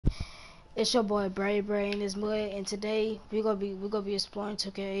It's your boy Bray Bray in this mud, and today we're gonna be exploring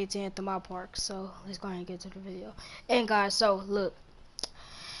 2K18 at the my park. So let's go ahead and get to the video. And guys, so look,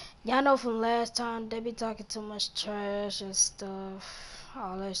 y'all know from last time they be talking too much trash and stuff,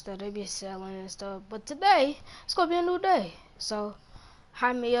 all that stuff. They be selling and stuff. But today it's gonna be a new day. So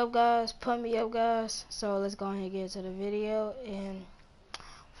hype me up, guys. Pump me up, guys. So let's go ahead and get to the video, and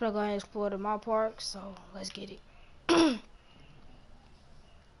we're gonna go ahead and explore the my park. So let's get it.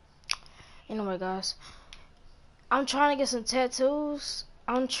 Anyway, guys. I'm trying to get some tattoos.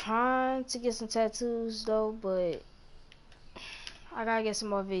 I'm trying to get some tattoos though, but I gotta get some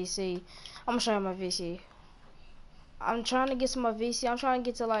more VC. I'm gonna show you my VC. I'm trying to get some more VC. I'm trying to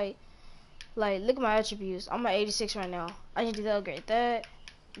get to like look at my attributes. I'm at 86 right now. I need to upgrade that,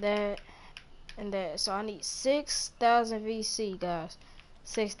 and that. So I need 6,000 VC, guys.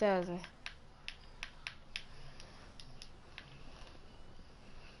 6,000.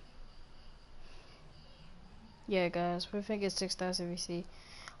 Yeah, guys, we're finna get 6,000 VC.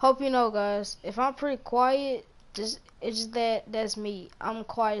 Hope you know, guys. If I'm pretty quiet, it's just that's me. I'm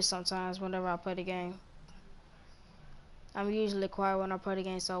quiet sometimes whenever I play the game. I'm usually quiet when I play the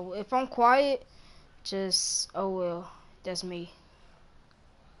game. So if I'm quiet, just oh well, that's me.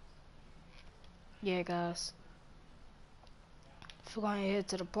 Yeah, guys. If we're gonna head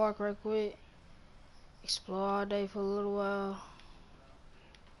to the park right quick, explore all day for a little while.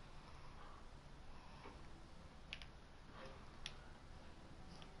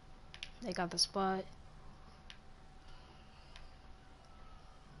 They got the spot.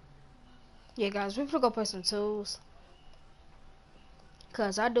 Yeah, guys, we're gonna go play some tools.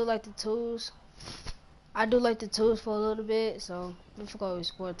 Cause I do like the tools. I do like the tools for a little bit, so we're gonna go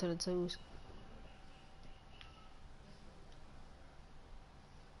explore to the tools.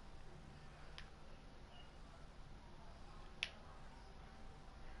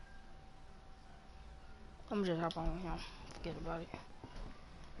 I'm just hop on him. Forget about it.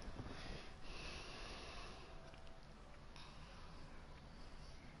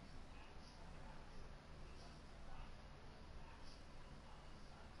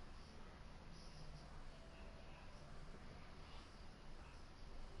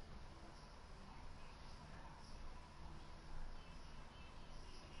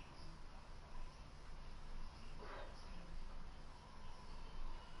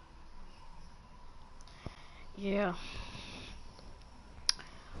 Yeah.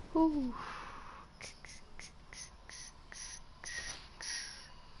 Ooh.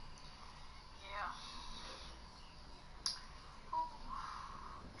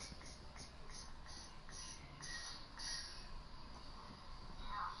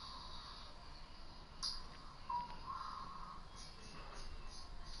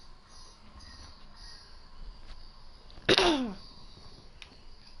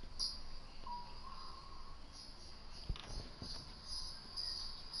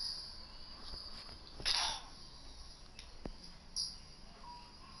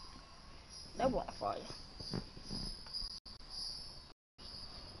 That wasn't fire.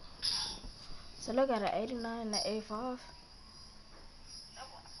 So look at an 89 and an 85.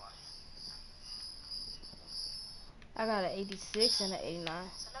 I got an 86 and an 89.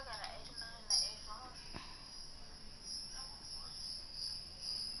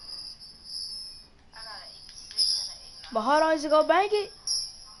 But hold on, is it gonna bank it?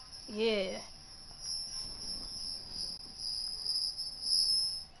 Yeah.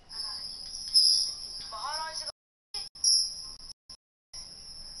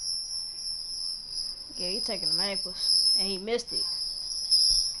 Yeah, he taking the maples. And he missed it.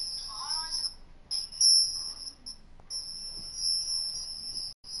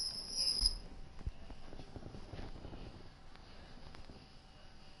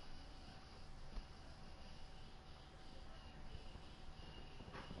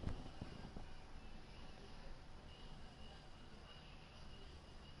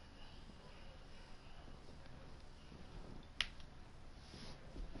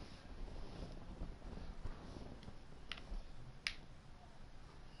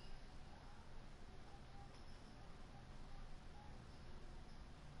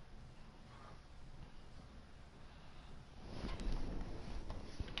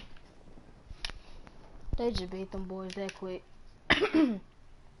 They just beat them boys that quick. I'm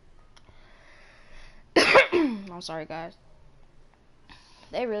sorry, guys.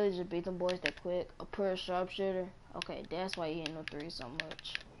 They really just beat them boys that quick. A pure sharpshooter. Okay, that's why he hit no three so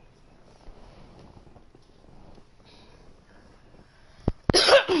much.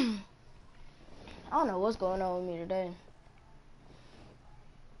 I don't know what's going on with me today.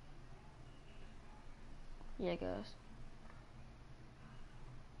 Yeah, guys.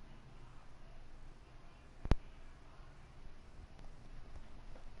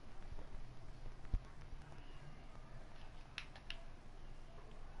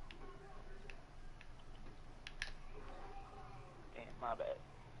 My bad.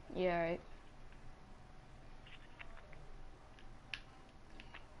 Yeah, alright.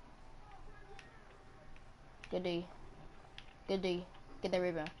 Good D. Good D. Get that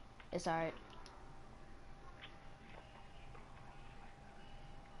rebound. It's alright.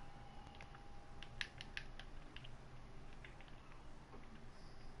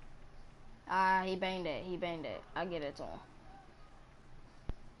 Ah, he banged that. He banged that. I get it to him.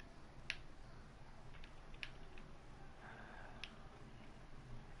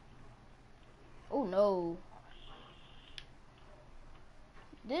 Oh no.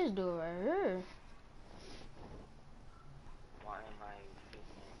 This dude right here. Why am I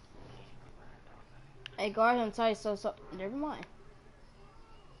freaking gaming when I don't know? Hey, guard him tight, so never mind.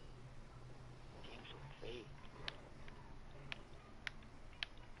 Game's so fake.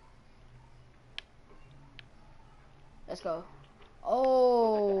 Let's go. Look at that.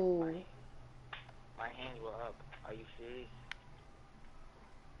 Oh. My hands were up. Are you serious?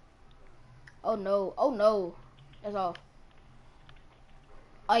 Oh no. Oh no. That's off.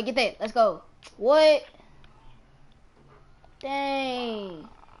 Alright, get that. Let's go. What? Dang.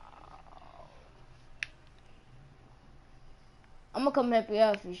 I'm gonna come help you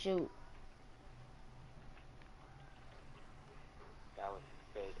out if you shoot. That was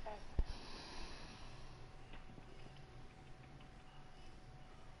fake.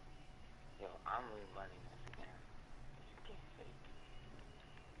 Yo, I'm rerunning this again. It's getting fake.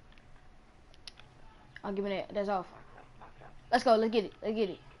 I'll give me that. That's off. Okay. Let's go. Let's get it. Let's get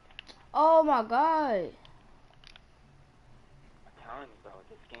it. Oh my god. I'm telling you, bro,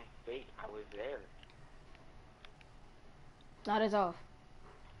 this game's fake. I was there. Nah, that's off.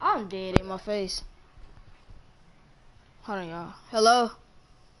 I'm dead in my face. Hold on, y'all. Hello?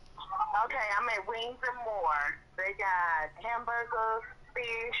 Okay, I'm at Wings and More. They got hamburgers,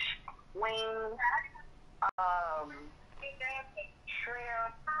 fish, wings,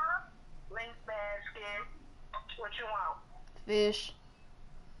 shrimp, link basket. What you want? Fish.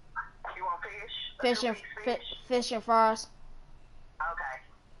 You want fish? Fish and fish and fries. Okay.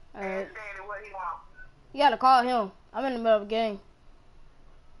 Alright. Ask Daddy what he want. You gotta call him. I'm in the middle of a game.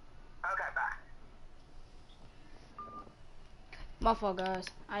 Okay, bye. My fault, guys.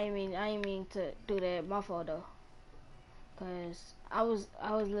 I ain't mean to do that. My fault though. Cause I was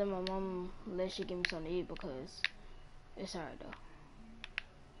letting my mom let she give me something to eat because it's alright though.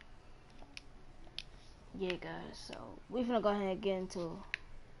 Yeah, guys. So we finna go ahead and get into.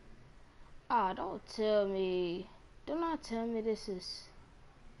 Ah, don't tell me. Do not tell me this is.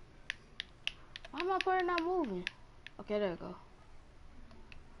 Why my player not moving? Okay, there we go.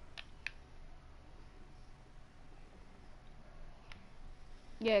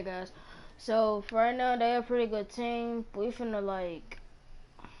 Yeah, guys. So for right now, they're a pretty good team. We finna like.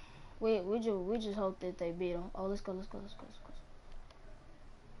 We just hope that they beat them. Oh, let's go. Let's go. Let's go. Let's go.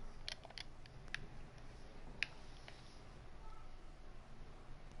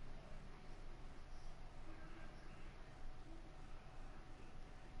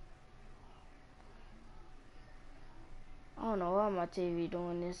 I don't know why my TV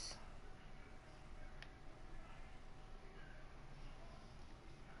doing this.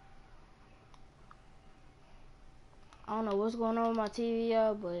 I don't know what's going on with my TV,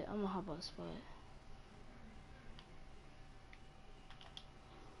 y'all, but I'm gonna hop on the spot.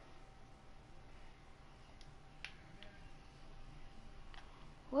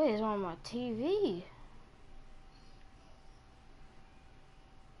 What is wrong with my TV?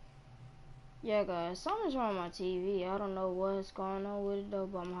 Yeah, guys, something's wrong with my TV. I don't know what's going on with it though,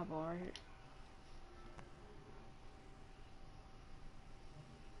 but I'm gonna hop on right here.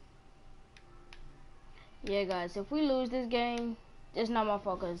 Yeah, guys, if we lose this game, it's not my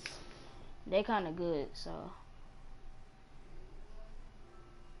fault because they kind of good, so.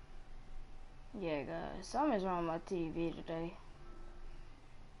 Yeah, guys, something's wrong with my TV today.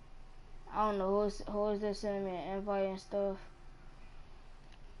 I don't know who is this sending me an invite and stuff.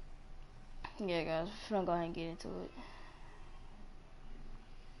 Yeah, guys, we're gonna go ahead and get into it.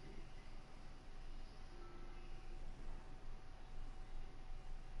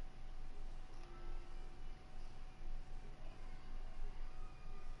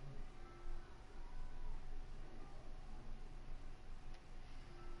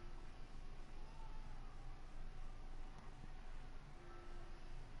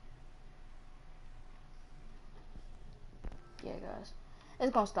 Yeah, guys,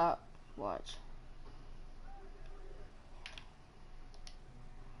 it's gonna stop. Watch.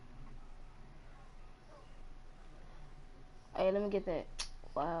 Hey, let me get that.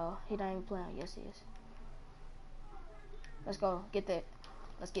 Wow, he not even playing. Yes, he is. Let's go. Get that.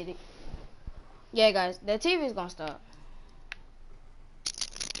 Let's get it. Yeah, guys, the TV is gonna stop.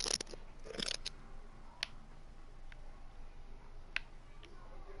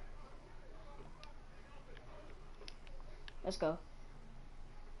 Let's go.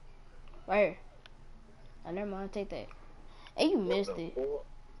 Right here. Oh, never mind. Take that. Hey, you missed it.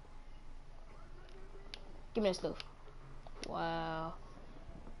 Give me that stuff. Wow.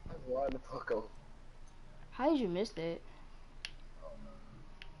 Why the fuck up? How did you miss that? Oh no.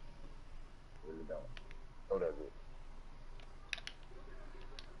 Really don't. Oh, that's it.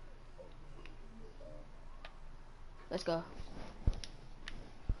 Let's go.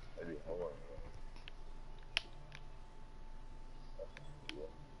 Maybe hard. Yeah.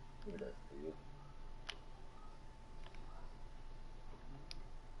 Look at that speed.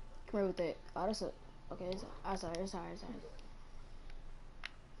 Come here with that. Oh, that's a. Okay, it's sorry. It's alright. It's alright.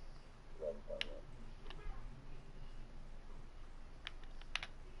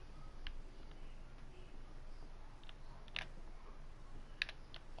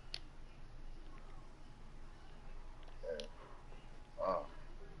 Wow.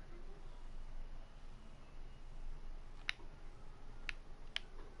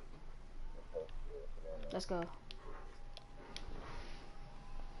 Let's go.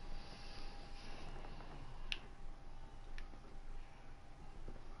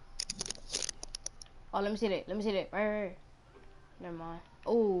 Oh, let me see that. Let me see that. Right. Never mind.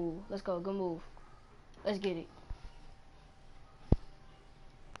 Oh, let's go. Good move. Let's get it.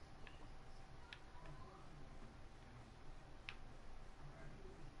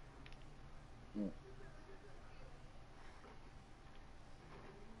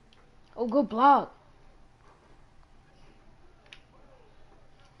 Oh, good block.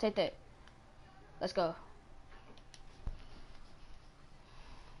 Take that. Let's go.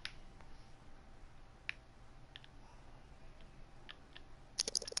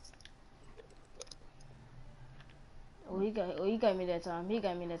 Oh, he got me that time. He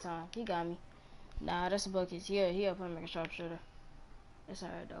got me that time. He got me. Nah, that's a bucket. Yeah, he up and make a sharpshooter. It's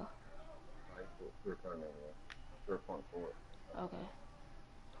alright though. Okay.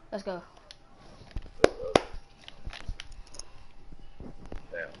 Let's go.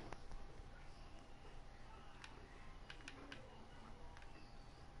 Damn.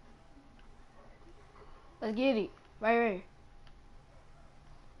 Let's get it. Right.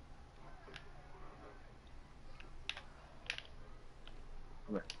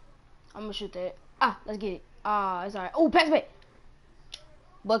 Come here. I'm gonna shoot that. Ah, let's get it. Ah, it's alright. Oh, pass me.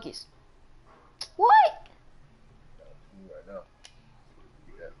 Buckets. What? Right now.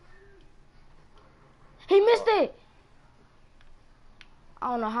 Yeah. He missed it.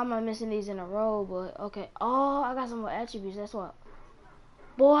 I don't know how am I missing these in a row, but okay. Oh, I got some more attributes. That's what.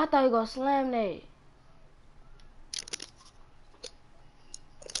 Boy, I thought you were gonna slam that.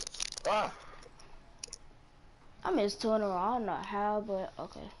 Ah! I missed two in a row. I don't know how, but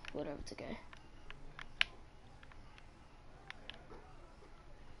okay. Whatever, it's okay.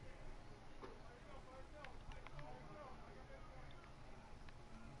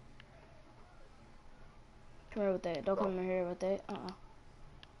 Come here with that. Don't come in here with that.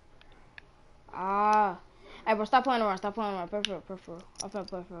 Ah. Hey, bro, stop playing around. Stop playing around. Peripheral. I'm playing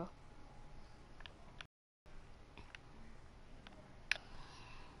peripheral.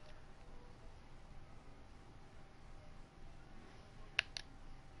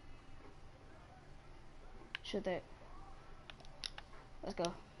 Shoot that. Let's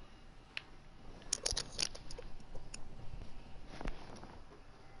go.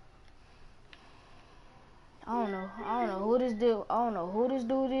 I don't know who this dude. I don't know who this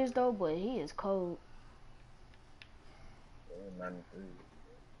dude is though, but he is cold. 93.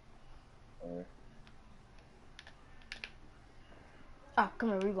 Ah, come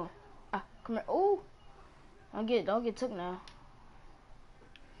here. Where you going? Ah, come here. Ooh. Don't get took now.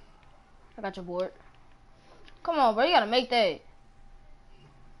 I got your board. Come on, bro. You gotta make that.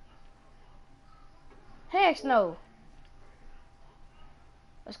 Heck no.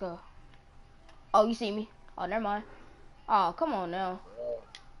 Let's go. Oh, you see me? Oh, never mind. Oh, come on now.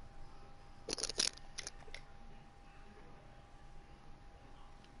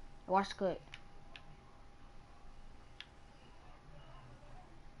 Watch the cut.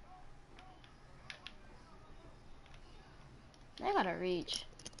 They gotta reach.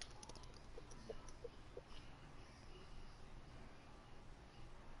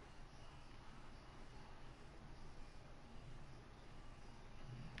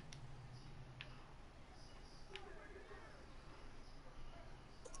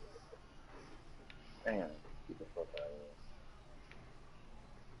 Damn. Get the fuck out of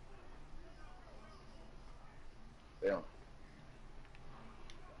here. Damn.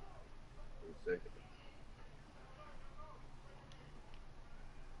 Wait a second.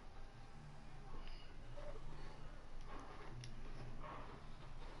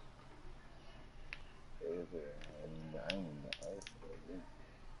 I ain't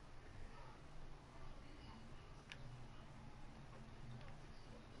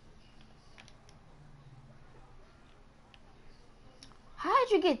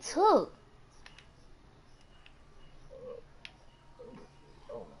you get took?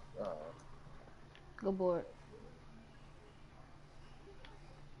 Oh my god. Good board.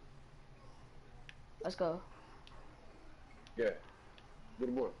 Let's go. Yeah. Get the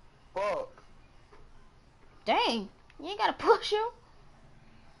boy. Fuck. Dang. You ain't gotta push him.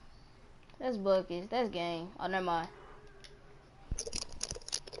 That's buckets. That's game. Oh, never mind.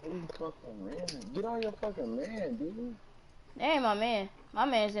 You fucking man. Get on your fucking man, dude. That ain't my man. My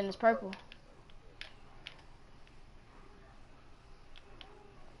man's in his purple.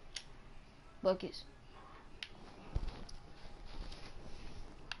 Buckets.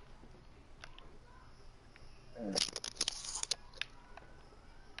 Man.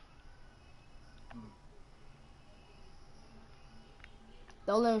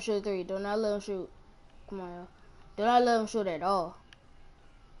 Don't let him shoot three. Do not let him shoot. Come on, y'all. Do not let him shoot at all.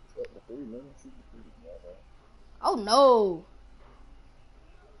 Shoot the three, man. Shoot the three, man. Oh, no.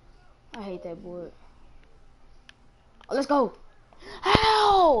 I hate that board. Oh, let's go.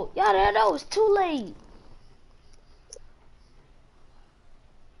 How? Y'all, that was too late.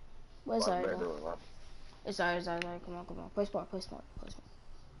 But it's Watch alright, back though. door. Watch. It's alright, it's alright. Come on, come on. Play smart, play smart, play smart.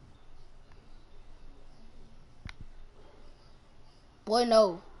 Boy,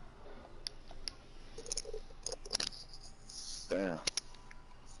 no. Damn.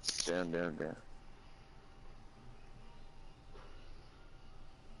 Damn.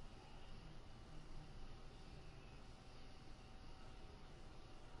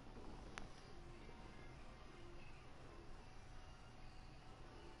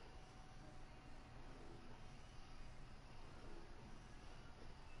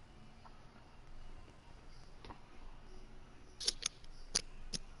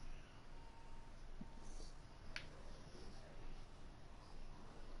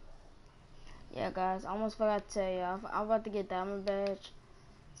 Yeah, guys, I almost forgot to tell y'all. I'm about to get diamond badge.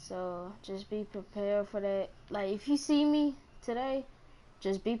 So, just be prepared for that. Like, if you see me today,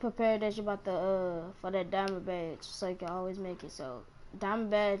 just be prepared that you're about to, for that diamond badge. So you can always make it. So,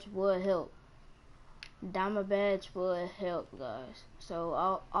 diamond badge will help. Diamond badge will help, guys. So,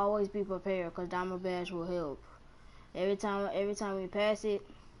 I'll always be prepared because diamond badge will help. Every time we pass it,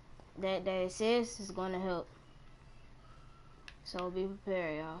 that assist is going to help. So, be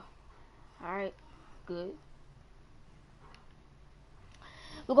prepared, y'all. Alright, good.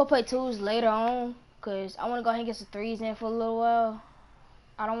 We're gonna play twos later on, cause I wanna go ahead and get some threes in for a little while.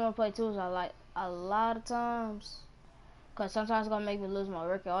 I don't wanna play twos like a lot of times, cause sometimes it's gonna make me lose my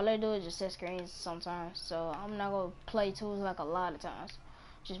record. All they do is just set screens sometimes, so I'm not gonna play twos like a lot of times,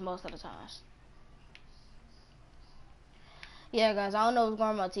 just most of the times. Yeah, guys, I don't know what's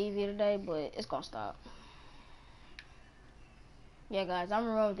going on my TV today, but it's gonna stop. Yeah, guys, I'm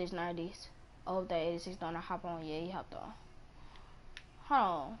gonna run with these 90s. I hope that 86 don't hop on. Yeah, he hopped off. Hold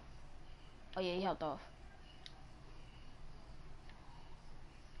on. Oh yeah, he hopped off.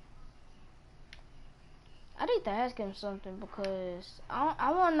 I need to ask him something because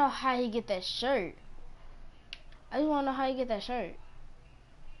I want to know how he get that shirt. I just want to know how he get that shirt.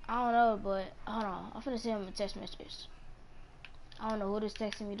 I don't know, but hold on. I'm finna send him a text message. I don't know who this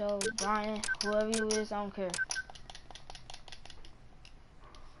texting me though. Brian, whoever you is, I don't care.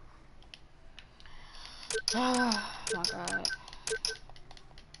 Oh my god.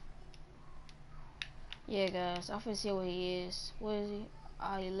 Yeah, guys, I'm finna see what he is. What is he?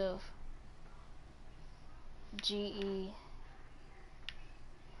 Ah, he left. GE.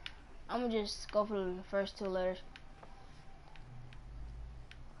 I'm gonna just go for the first two letters.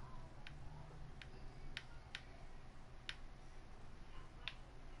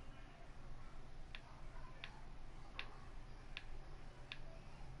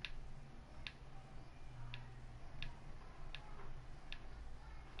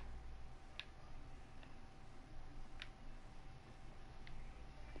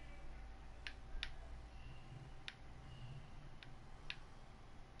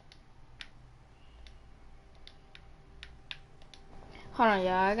 Hold on,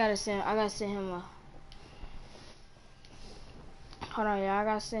 y'all. I gotta send him a. Hold on, y'all. I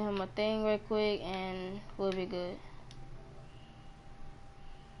gotta send him a thing real quick, and we'll be good.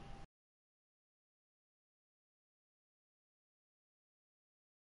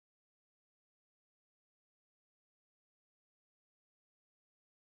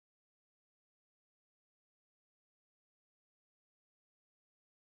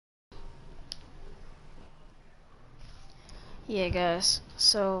 Yeah, guys.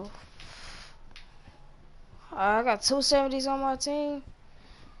 So I got 270s on my team.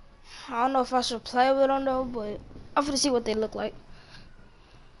 I don't know if I should play with them though, but I'm gonna see what they look like.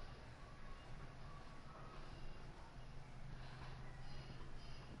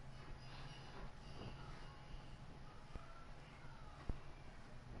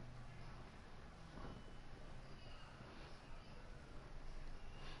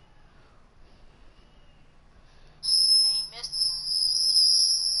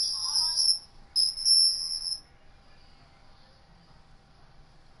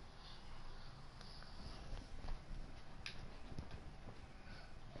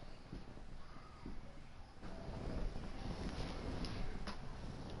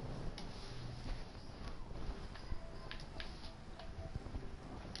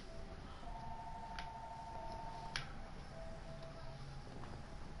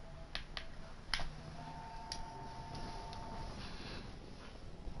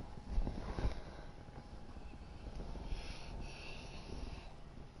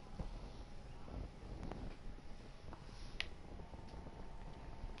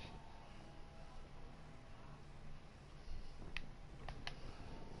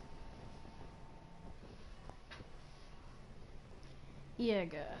 Yeah,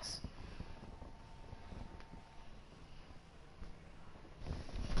 guys.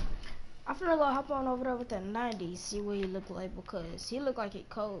 I'm finna go hop on over there with that 90, see what he look like because he look like he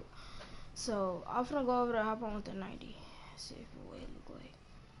cold. So I'm finna go over there, hop on with the 90, see if what he look like.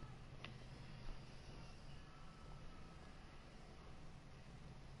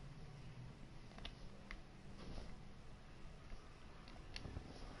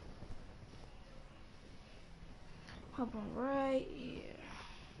 Hop on right here.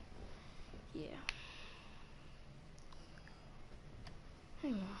 Yeah.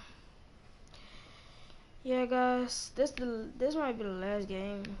 Hang on. Yeah, guys, this might be the last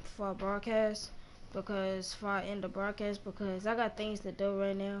game for our broadcast because for I end the broadcast because I got things to do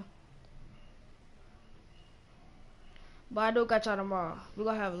right now. But I do got y'all tomorrow. We're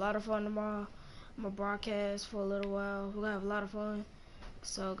gonna have a lot of fun tomorrow. I'm gonna broadcast for a little while. We're gonna have a lot of fun.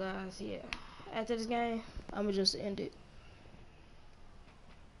 So guys, yeah. After this game, I'm gonna just end it.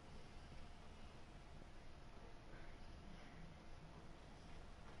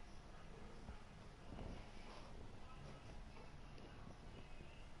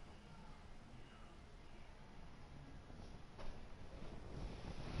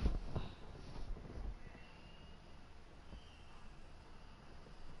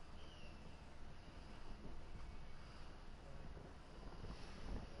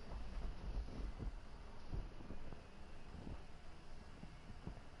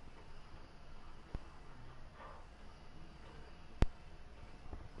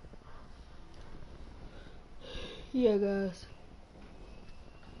 Yeah, guys.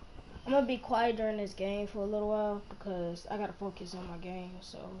 I'm gonna be quiet during this game for a little while because I gotta focus on my game.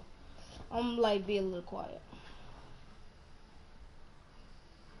 So I'm like be a little quiet.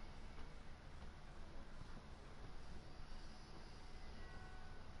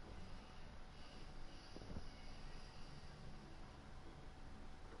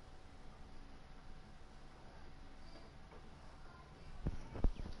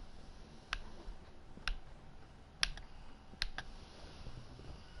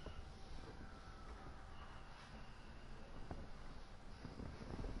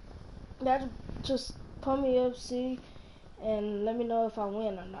 That just put me up, see, and let me know if I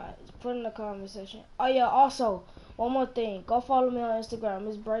win or not. Put in the comment section. Oh yeah, also one more thing. Go follow me on Instagram.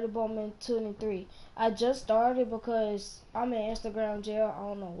 It's Brady Bowman 23. I just started because I'm in Instagram jail. I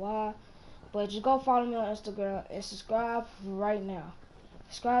don't know why, but just go follow me on Instagram and subscribe right now.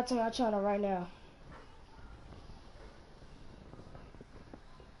 Subscribe to my channel right now.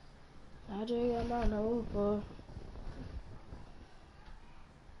 I just got my notebook.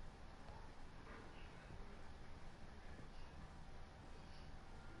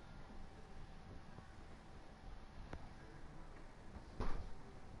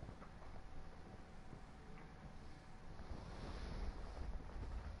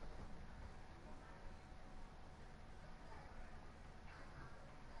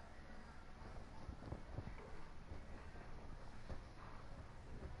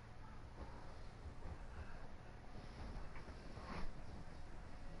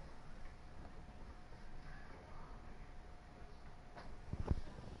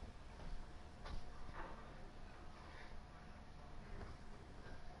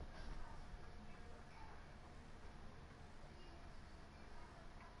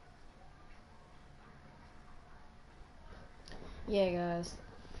 Yeah, guys.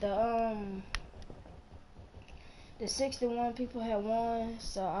 The um the 61 people had won,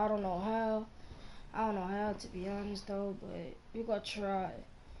 so I don't know how. I don't know how to be honest though, but we gonna try.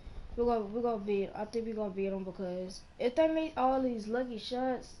 We gonna beat. I think we gonna beat them because if they make all these lucky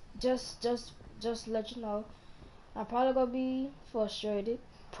shots, just let you know, I'm probably gonna be frustrated,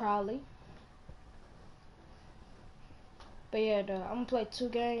 probably. But yeah, though, I'm gonna play 2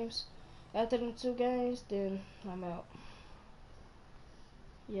 games. After them 2 games, then I'm out.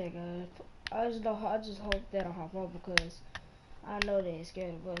 Yeah, guys. I just hope they don't hop up because I know they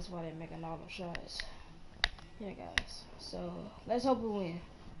scared of us while they making all them shots. Yeah, guys. So let's hope we win.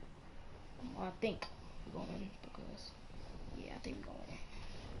 I think we're gonna win because yeah, I think we're gonna win.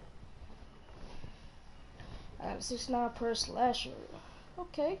 I got a 69 per slasher.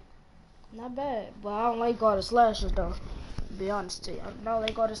 Okay, not bad. But I don't like all the slashers though. To be honest to you, I don't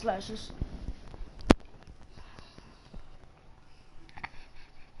like all the slashers.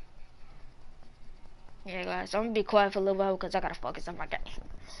 Yeah, guys, I'm gonna be quiet for a little while because I gotta focus on my game.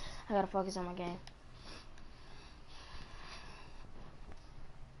 I gotta focus on my game.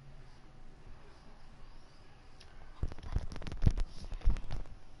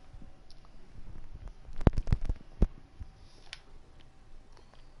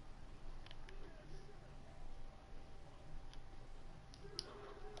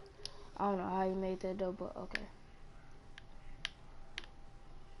 I don't know how you made that though, but okay.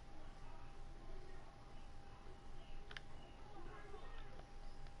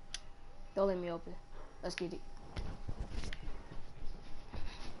 Don't let me open. Let's get it.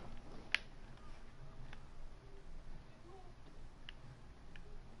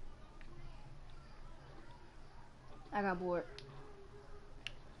 I got bored.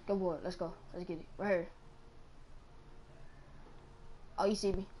 Go board. Let's go. Let's get it. Right here. Oh, you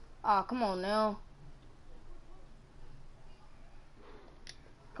see me? Ah, come on now.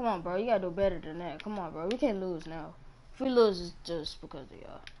 Come on, bro. You gotta do better than that. Come on, bro. We can't lose now. If we lose, it's just because of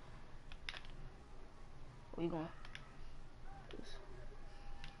y'all. Where you going?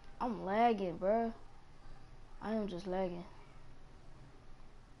 I'm lagging, bro. I am just lagging.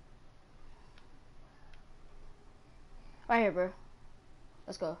 Right here, bro.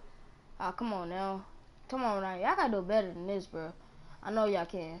 Let's go. Ah, come on now. Come on now. Y'all gotta do better than this, bro. I know y'all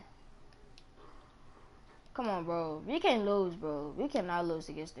can. Come on, bro. We can't lose, bro. We cannot lose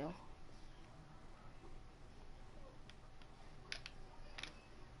against them.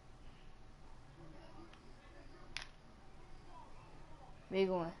 Where you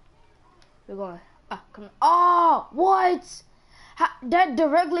going? We're going. Ah, come on. Oh, what? How, that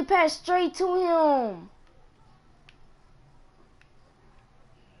directly passed straight to him.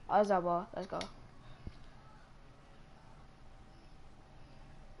 Oh, that's our ball. Let's go.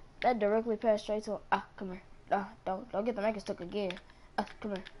 That directly passed straight to him. Ah, come here. Ah, don't get the making stuck again. Ah,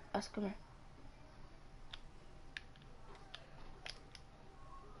 come here. Ah, come here.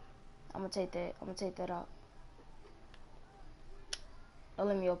 I'm gonna take that. I'm gonna take that out. Don't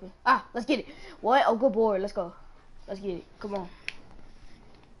let me open. Ah, let's get it. What? Oh, good board. Let's go. Let's get it. Come on.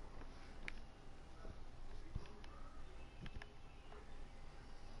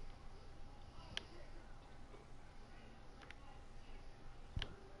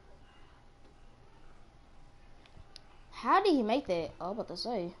 How did he make that? Oh, I was about to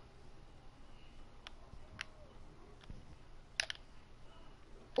say.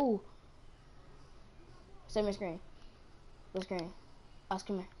 Ooh. Send me a screen. What screen? Oh,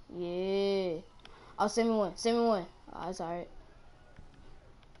 come here. Yeah. Oh, send me one. Send me one. Oh, that's alright.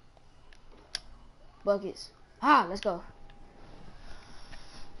 Buckets. Ah, let's go.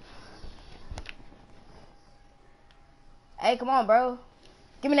 Hey, come on, bro.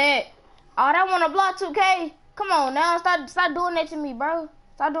 Give me that. Oh, that one to block 2K. Come on now. Stop doing that to me, bro.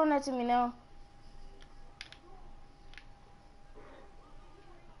 Stop doing that to me now.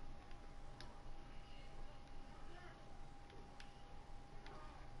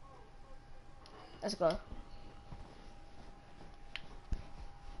 Let's go.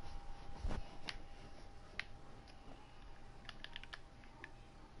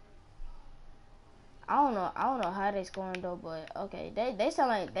 I don't know how they scoring though, but okay. They sound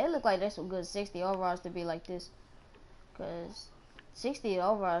like they look like they're some good 60 overalls to be like this. Cause 60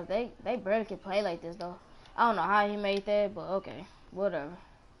 overalls, they barely can play like this though. I don't know how he made that, but okay, whatever.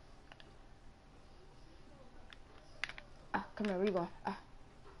 Ah, come here, where you going? Ah.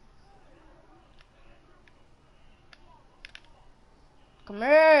 Come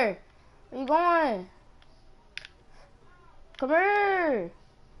here. Where you going? Come here.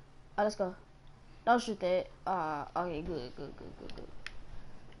 Oh, let's go. Don't shoot that. Okay, good.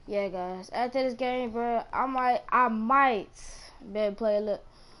 Yeah, guys. After this game, bro, I might better play a little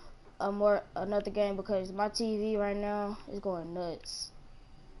another game because my TV right now is going nuts.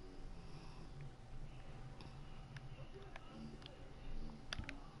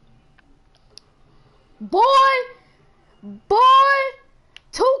 Boy,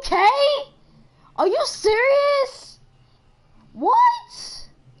 2K? Are you serious? What?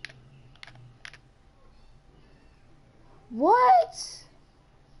 What?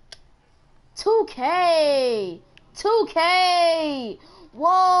 2K.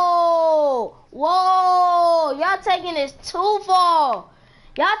 Whoa. Y'all taking this too far.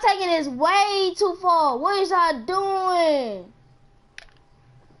 Y'all taking this way too far. What is y'all doing?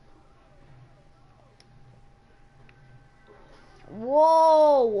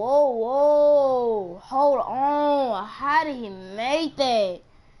 Whoa. Hold on. How did he make that?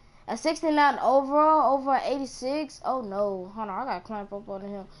 A 69 overall over 86? Oh no. Hold on, I gotta climb up on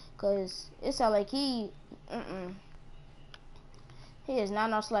him. Cause it sound like he he is not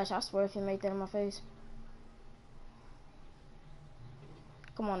no slash. I swear if he make that in my face.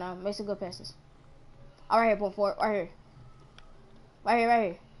 Come on now, make some good passes. All right here, point forward. Right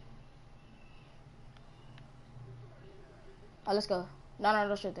here. Oh, let's go. No,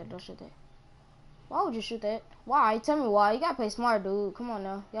 don't shoot that. Why would you shoot that? Why? Tell me why. You gotta play smart, dude. Come on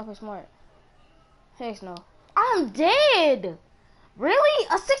now. You gotta play smart. Heck no. I'm dead. Really?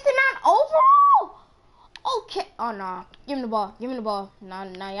 A 69 overall? Okay. Oh, nah. Give me the ball. Give me the ball. Nah,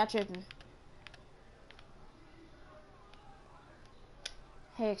 y'all tripping.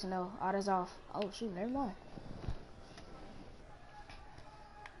 Heck no. Oh, that's off. Oh, shoot. Never mind.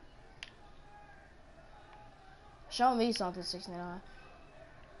 Show me something, 69.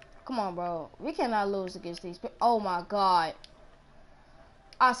 Come on, bro. We cannot lose against these people. Oh, my God.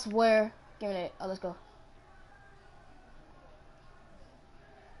 I swear. Give me that. Oh, let's go.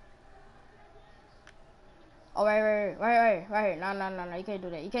 Oh, right here. No. You can't do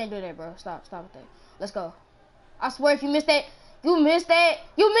that. You can't do that, bro. Stop with that. Let's go. I swear if you missed that, you missed that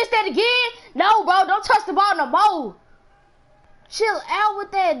again. No, bro. Don't touch the ball no more. Chill out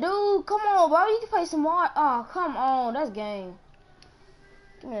with that, dude. Come on, bro. You can play some more. Oh, come on. That's game.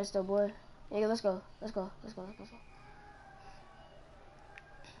 Give me that stuff, boy. Yeah, let's go.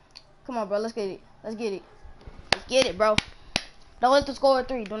 Come on, bro. Let's get it. Let's get it, bro. Don't let them score a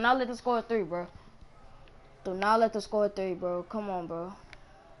 3. Do not let them score a 3, bro. Do not let them score a 3, bro. Come on, bro.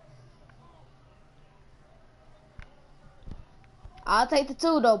 I'll take the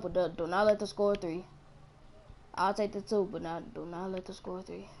 2, though, but do not let them score a 3. I'll take the 2, but do not let them score a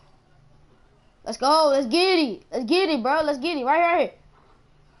 3. Let's go. Let's get it, bro. Let's get it. Right here.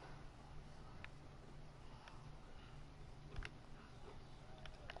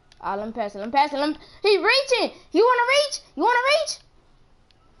 Let him pass it. He reaching. You wanna reach?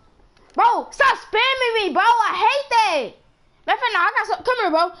 Bro, stop spamming me, bro. I hate that. Matter of fact, no, I got some. Come here,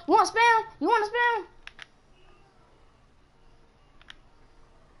 bro. You wanna spam?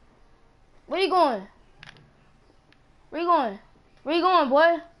 Where you going? Where you going,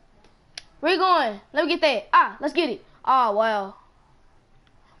 boy? Where you going? Let me get that. Let's get it. Oh, wow.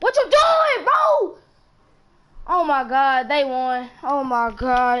 What you doing, bro? Oh, my God. They won. Oh, my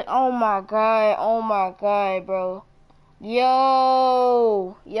God, bro.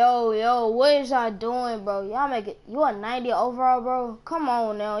 Yo, what is y'all doing, bro? Y'all make it. You a 90 overall, bro? Come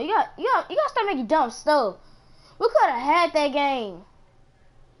on now. You got to start making dumb stuff. We could have had that game.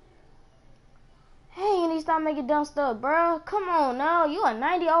 Hey, you need to stop making dumb stuff, bro. Come on now. You a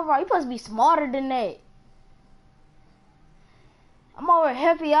 90 overall. You supposed to be smarter than that. I'm over here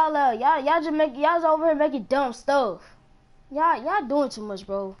helping y'all out. Y'all over here making dumb stuff. Y'all doing too much,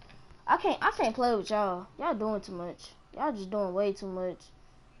 bro. I can't play with y'all. Y'all doing too much. Y'all just doing way too much.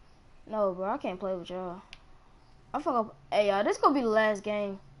 No, bro, I can't play with y'all. Hey, y'all, this gonna be the last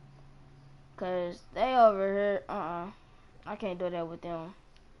game. Cause they over here, I can't do that with them.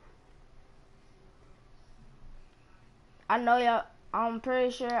 I know y'all, I'm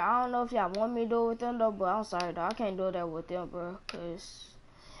pretty sure, I don't know if y'all want me to do it with them though, but I'm sorry though, I can't do that with them, bro. Cause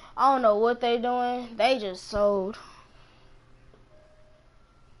I don't know what they doing. They just sold.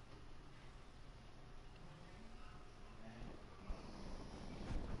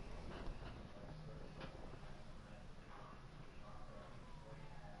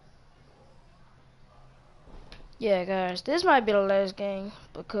 Yeah, guys, this might be the last game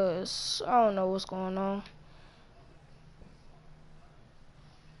because I don't know what's going on.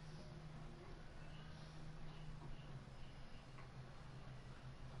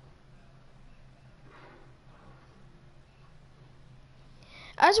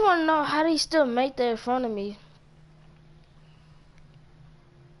 I just want to know how they still make that in front of me.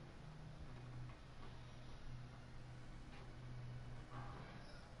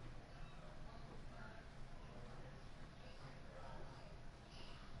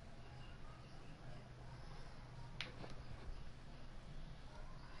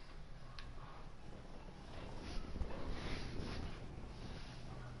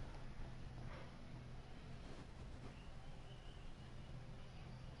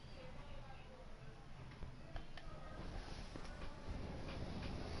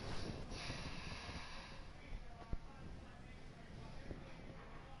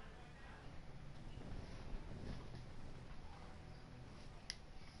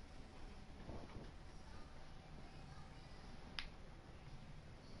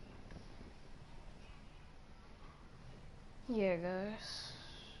 Yeah, guys.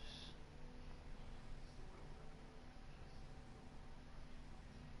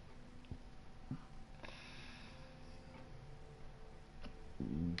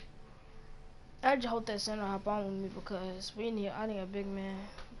 I just hope that center hop on with me because I need a big man,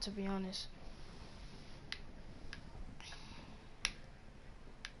 to be honest.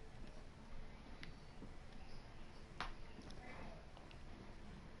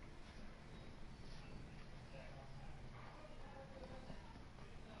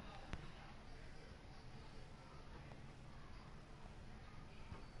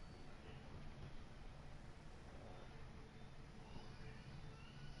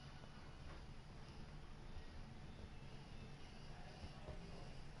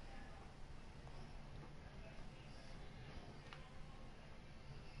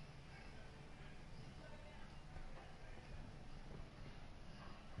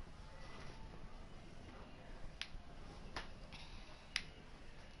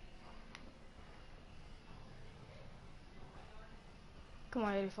 Come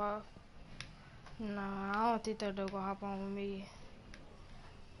on, 85. Nah, I don't think that dude gonna hop on with me.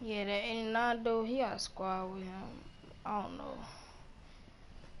 Yeah, that 89 dude, he got a squad with him. I don't know.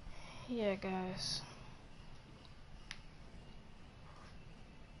 Yeah, guys.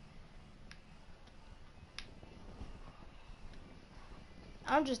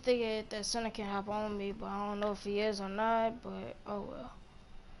 I'm just thinking that Center can hop on me, but I don't know if he is or not, but oh well.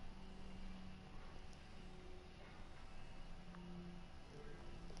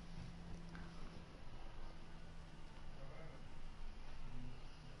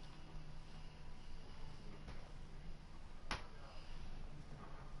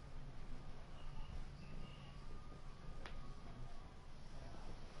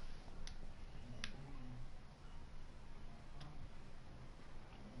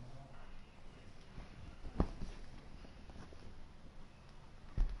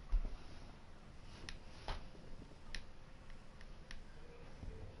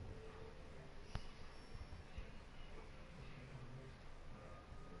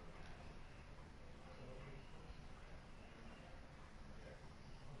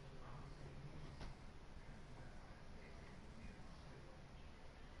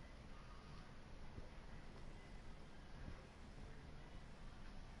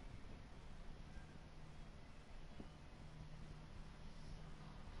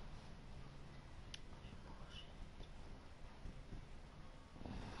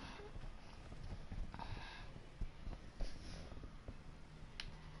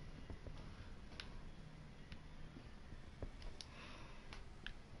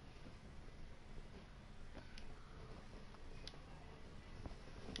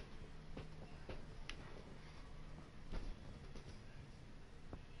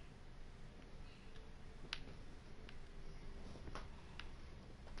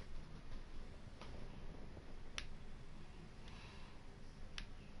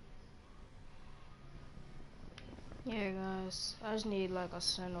 Yeah, guys. I just need like a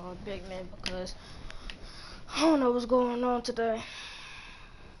center or a big man because I don't know what's going on today.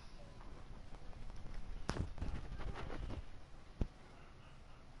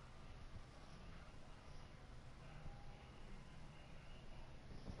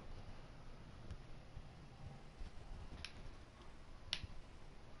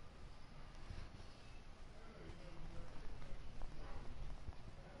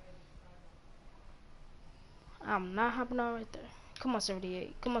 I'm not hopping on right there. Come on,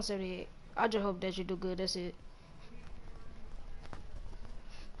 78. Come on, 78. I just hope that you do good. That's it.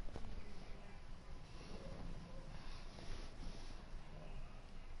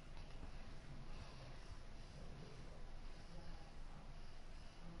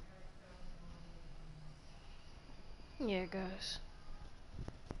 Yeah, guys.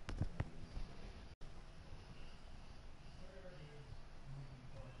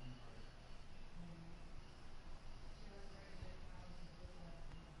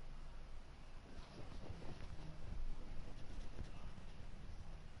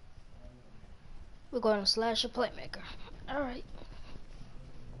 We're going to slash a playmaker. Alright.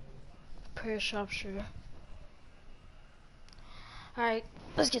 Prayer sharpshooter. Alright,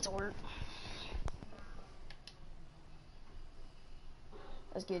 let's get to work.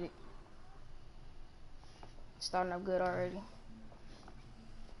 Let's get it. Starting up good already.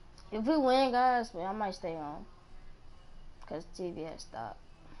 If we win, guys, man, I might stay on. Because TV has stopped.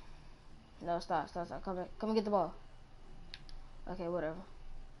 No, stop. Come back. Come and get the ball. Okay, whatever.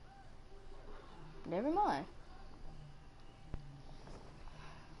 Never mind.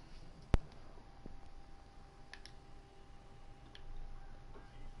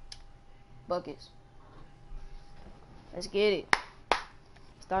 Buckets. Let's get it.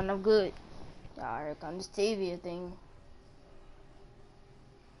 Starting up good. Alright, here comes this TV thing.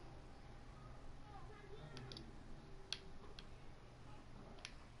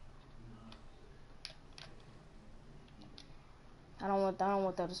 I don't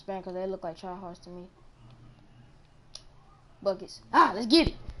want that to spam because they look like tryhards to me. Buckets. Let's get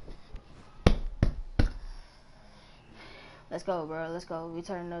it. Let's go, bro. Let's go. We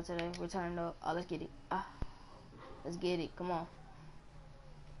turning up today. We're turning up. Let's get it. Let's get it. Come on.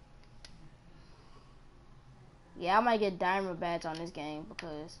 Yeah, I might get diamond badge on this game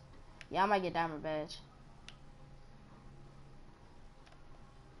because I might get diamond badge.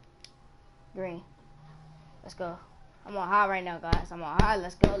 Green. Let's go. I'm on high right now, guys. I'm on high.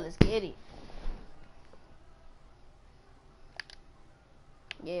 Let's go. Let's get it.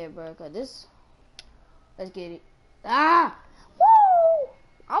 Yeah, bro. Cause this. Let's get it. Woo!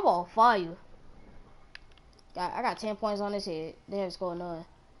 I'm on fire. I got 10 points on this head. They haven't scored none.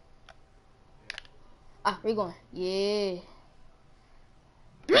 We're going. Yeah.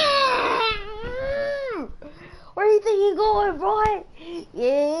 Where do you think you going, boy?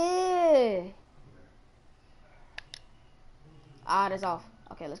 Yeah. Ah, that's off.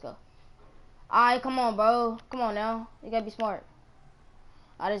 Okay, let's go. Alright, come on, bro. Come on now. You gotta be smart.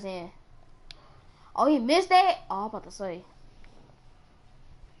 Ah, that's in. Oh, he missed that? Oh, I'm about to say.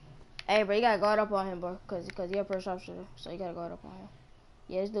 Hey, bro, you gotta guard up on him, bro. Cause you're a pro sharpshooter. So you gotta guard up on him.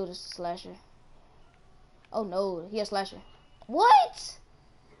 Yeah, this dude is a slasher. Oh, no. He a slasher. What?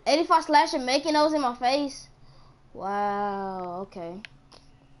 85 slasher making those in my face? Wow, okay.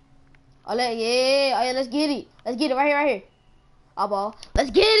 Oh, yeah. Oh, yeah, let's get it. Let's get it right here, right here. Oh, ball.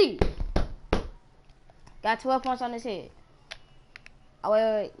 Let's get it. Got 12 points on his head. Oh,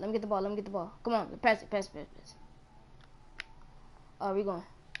 wait. Let me get the ball. Let me get the ball. Come on. Pass it. Pass it. Pass it. Pass it. Oh, we going.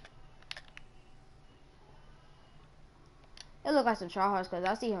 It look like some tryhards because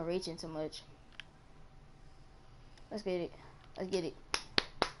I see him reaching too much. Let's get it. Let's get it.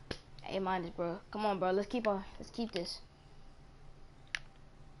 Hey, mind this, bro. Come on, bro. Let's keep this.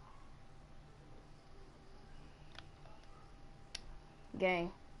 Game.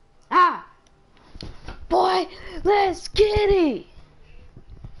 Ah! Boy, let's get it!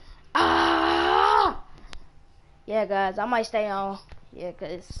 Ah! Yeah, guys, I might stay on. Yeah,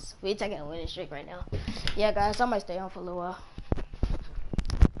 because we're taking a winning streak right now. Yeah, guys, I might stay on for a little while.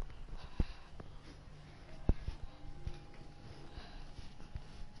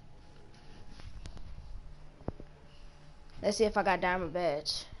 Let's see if I got diamond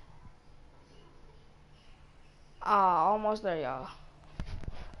badge. Ah, almost there, y'all.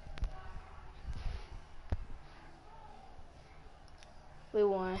 We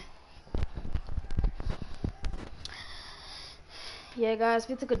won. Yeah, guys,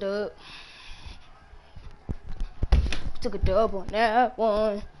 we took a dub. Took a dub on that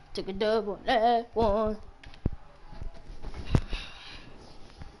one. Took a dub on that one.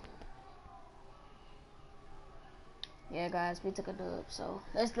 Yeah, guys, we took a dub. So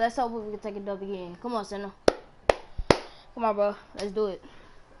let's hope we can take a dub again. Come on, Senna. Come on, bro. Let's do it.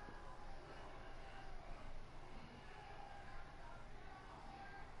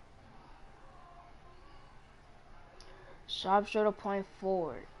 Sharpshooter point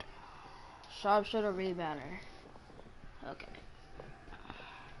forward. Sharpshooter rebounder. Okay.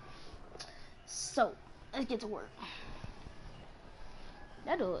 So let's get to work.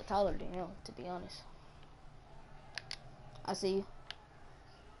 That dude look taller than him, to be honest. I see you.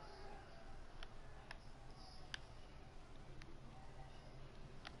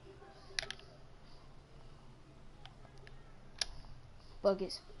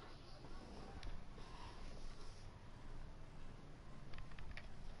 Buckets.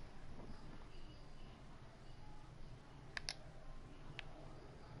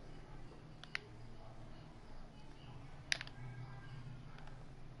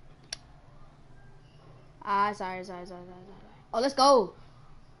 Ah, sorry. Oh, let's go.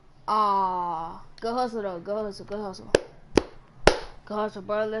 Ah, good hustle though. Good hustle. Good hustle. Good hustle,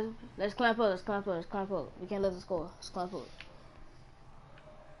 bro. Let's clamp up. Let's clamp up. Let's clamp up. We can't let them score. Let's clamp up.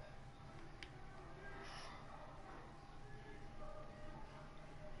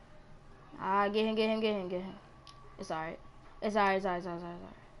 Ah, get him. It's alright. It's alright.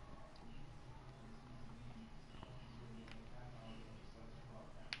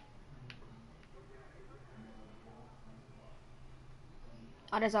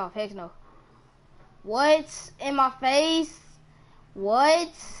 Oh, that's off. Heck no. What? In my face?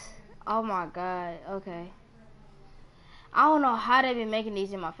 What? Oh my god. Okay. I don't know how they been making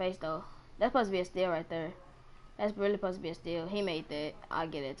these in my face though. That's supposed to be a steal right there. That's really supposed to be a steal. He made that. I'll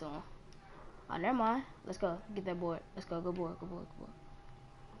get it to him. Oh, never mind. Let's go. Get that board. Let's go. Good board.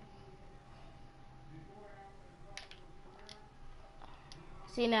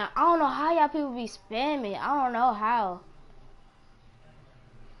 See now, I don't know how y'all people be spamming. I don't know how.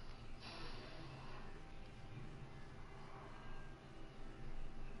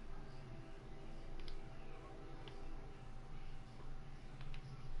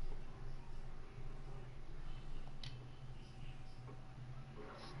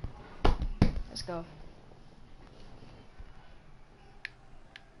 Let's go.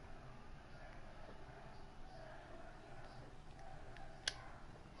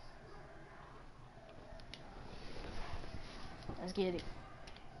 Let's get it.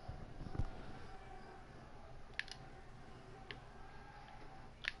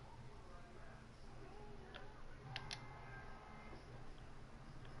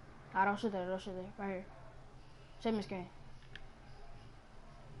 I don't shoot there. Right here. Save me screen.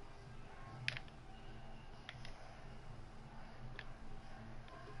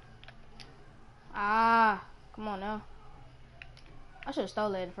 Ah, come on now. I should have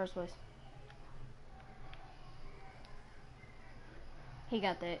stole it in the first place. He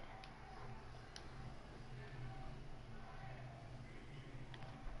got that.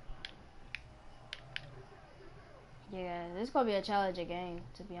 Yeah, this is gonna be a challenging game,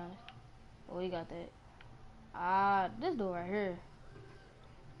 to be honest. Oh, he got that. Ah, this dude right here.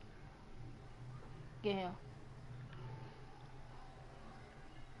 Get him.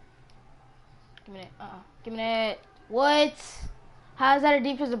 Give me that. Give me that. What? How is that a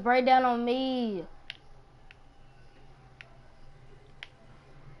defensive breakdown on me?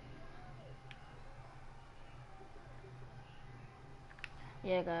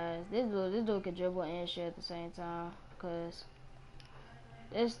 Yeah, guys, this dude can dribble and shit at the same time, cause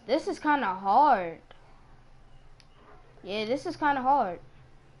this is kind of hard. Yeah, this is kind of hard.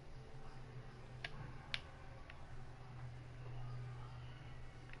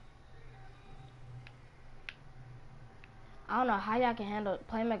 I don't know how y'all can handle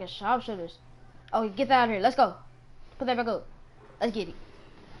playmaker sharpshooters. Oh, get that out of here. Let's go. Put that back up. Let's get it.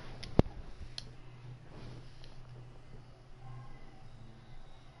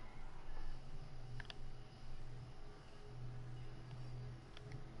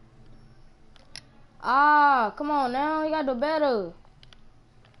 Ah, come on now. You gotta do better.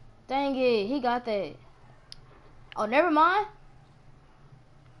 Dang it. He got that. Oh, never mind.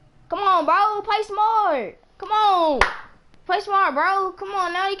 Come on, bro. Play smart. Come on. Play smart, bro. Come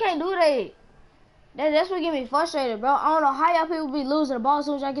on now. You can't do that. That's what get me frustrated, bro. I don't know how y'all people be losing the ball as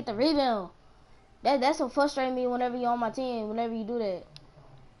soon as y'all get the rebound. That's what frustrates me whenever you're on my team, whenever you do that.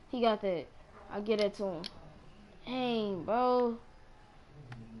 He got that. I get that to him. Dang, bro.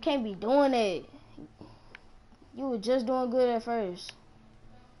 Can't be doing that. You were just doing good at first.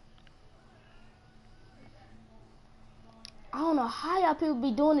 I don't know how y'all people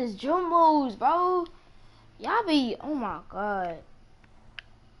be doing this jump moves, bro. Y'all be, oh my god.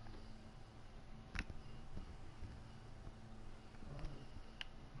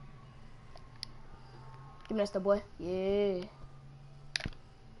 Give me that stuff, boy. Yeah.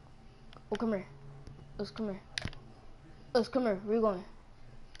 Oh, come here. Let's come here. Let's come here. Where you going?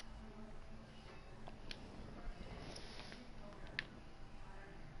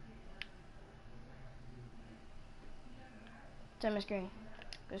 Tell me screen.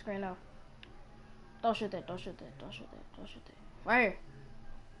 Good screen now. Don't shoot that. Don't shoot that. Don't shoot that. Don't shoot that. Right here.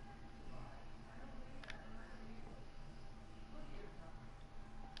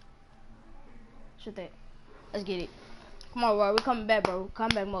 Shoot that. Let's get it. Come on, bro. We're coming back, bro. Come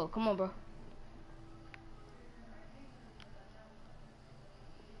back mode. Come on, bro.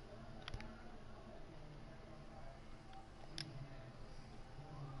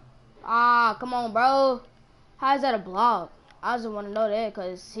 Ah, come on, bro. How is that a block? I just want to know that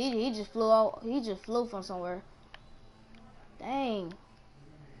because he just flew out. He just flew from somewhere. Dang.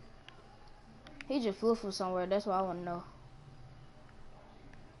 He just flew from somewhere. That's what I want to know.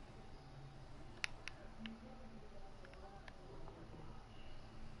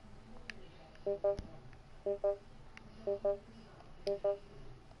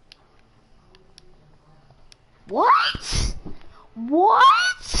 What?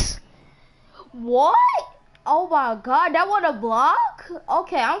 What? What? Oh my god, that was a block?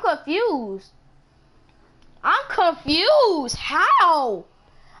 Okay, I'm confused. I'm confused. How?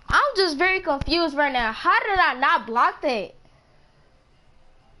 I'm just very confused right now. How did I not block that?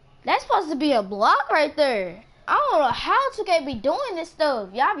 That's supposed to be a block right there. I don't know how 2K be doing this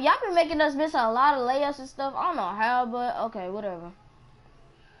stuff. Y'all been making us miss a lot of layups and stuff. I don't know how, but okay, whatever.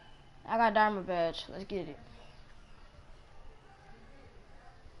 I got diamond badge. Let's get it.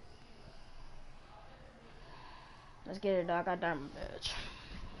 Let's get it, dog. I got diamond badge.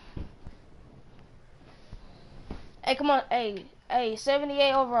 Hey, come on. Hey,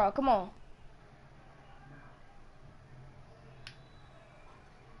 78 overall. Come on.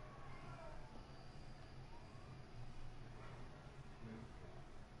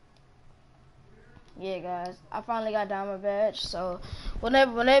 Yeah, guys. I finally got diamond badge. So,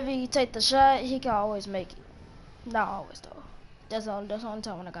 whenever he take the shot, he can always make it. Not always though. That's the only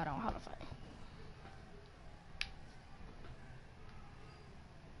time when I got on Hall of Fame.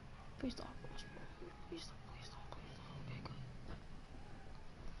 Please don't. Please don't. Okay, good.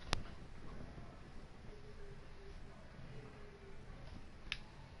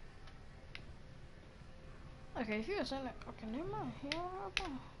 Okay, if you're saying that, okay, never mind. Yeah, hop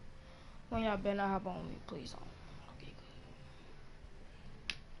on. When y'all better not hop on me, please don't. Okay,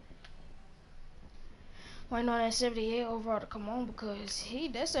 good. Waiting on that 78 overall to come on because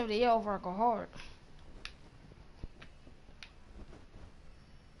that 78 overall go hard.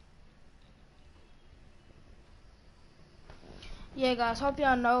 Yeah, guys, hope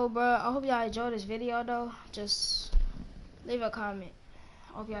y'all know, bro. I hope y'all enjoyed this video, though. Just leave a comment.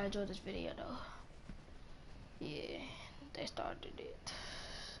 I hope y'all enjoyed this video, though. Yeah, they started it.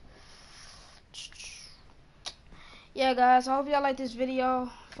 Yeah, guys, I hope y'all like this video.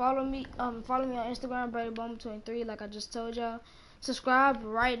 Follow me on Instagram, BradyBowman23, like I just told y'all. Subscribe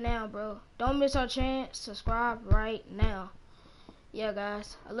right now, bro. Don't miss our chance. Subscribe right now. Yeah,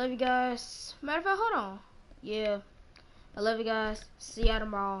 guys, I love you guys. Matter of fact, hold on. Yeah, I love you guys. See y'all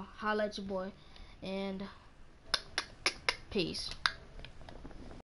tomorrow. Holla at your boy. And peace.